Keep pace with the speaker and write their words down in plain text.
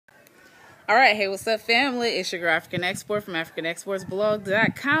Alright, hey, what's up, family? It's your girl, African Export from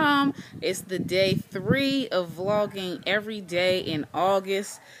AFRICANEXPORTsblog.com. It's the day 3 of vlogging every day in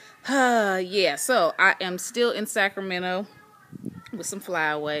August. Yeah, so I am still in Sacramento with some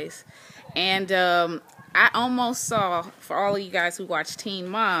flyaways. And I almost saw, for all of you guys who watch Teen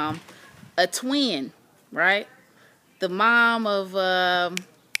Mom, a twin, right? The mom of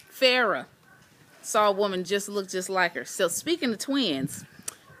Farrah saw a woman look just like her. So speaking of twins,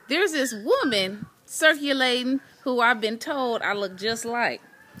 there's this woman circulating who I've been told I look just like.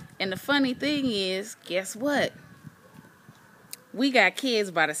 And the funny thing is, guess what? We got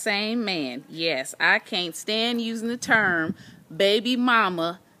kids by the same man. Yes, I can't stand using the term baby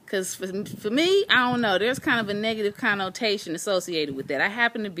mama, because for me, I don't know, there's kind of a negative connotation associated with that. I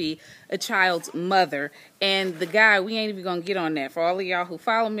happen to be a child's mother, and the guy, we ain't even gonna get on that. For all of y'all who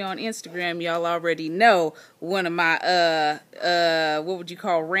follow me on Instagram, y'all already know one of my, what would you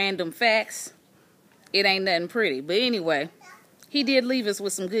call, random facts. It ain't nothing pretty. But anyway, he did leave us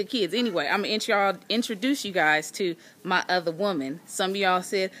with some good kids. Anyway, I'm gonna introduce you guys to my other woman. Some of y'all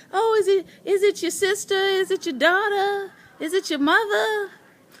said, oh, is it your sister? Is it your daughter? Is it your mother?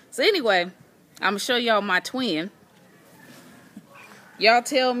 So anyway, I'm going to show y'all my twin. Y'all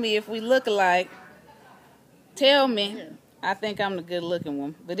tell me if we look alike. Tell me. I think I'm the good looking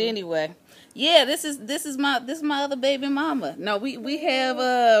one. But anyway, yeah, this is my other baby mama. No, we have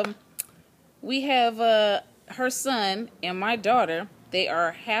her son and my daughter. They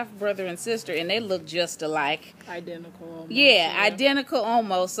are half brother and sister, and they look just alike. Identical almost. Yeah, identical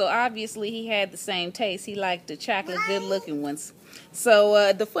almost. So obviously he had the same taste. He liked the chocolate good looking ones.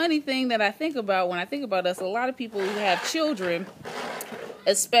 So the funny thing that I think about when I think about us, a lot of people who have children,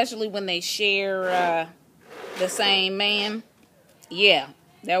 especially when they share the same man, they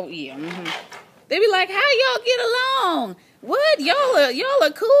be like, how y'all get along? What? Y'all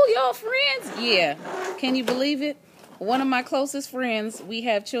are cool? Y'all friends? Yeah. Can you believe it? One of my closest friends, we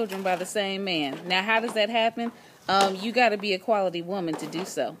have children by the same man. Now, how does that happen? You got to be a quality woman to do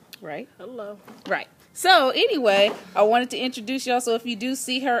so, right? Hello. Right. So anyway, I wanted to introduce y'all. So if you do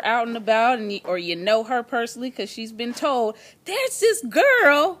see her out and about, or you know her personally, because she's been told, there's this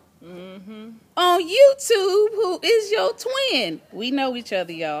girl on YouTube who is your twin. We know each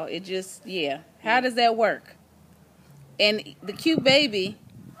other, y'all. It just, yeah. How does that work? And the cute baby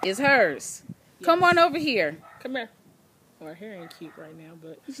is hers. Yes. Come on over here. Come here. Well, her hair ain't cute right now,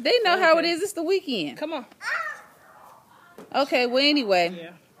 but they know how it is. It's the weekend. Come on. Okay, well, anyway.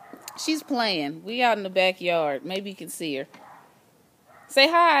 Yeah. She's playing. We out in the backyard. Maybe you can see her. Say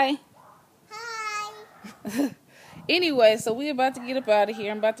hi. Hi. Anyway, so we're about to get up out of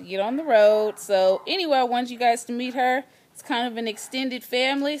here. I'm about to get on the road. So anyway, I want you guys to meet her. It's kind of an extended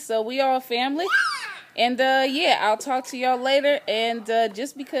family, so we all family. And yeah, I'll talk to y'all later. And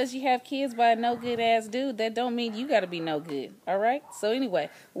just because you have kids by a no good ass dude, that don't mean you gotta be no good. All right? So anyway,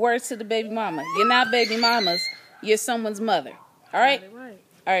 words to the baby mama. You're not baby mamas. You're someone's mother. All right? Right.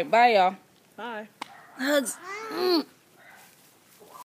 All right, bye, y'all. Bye. Hugs.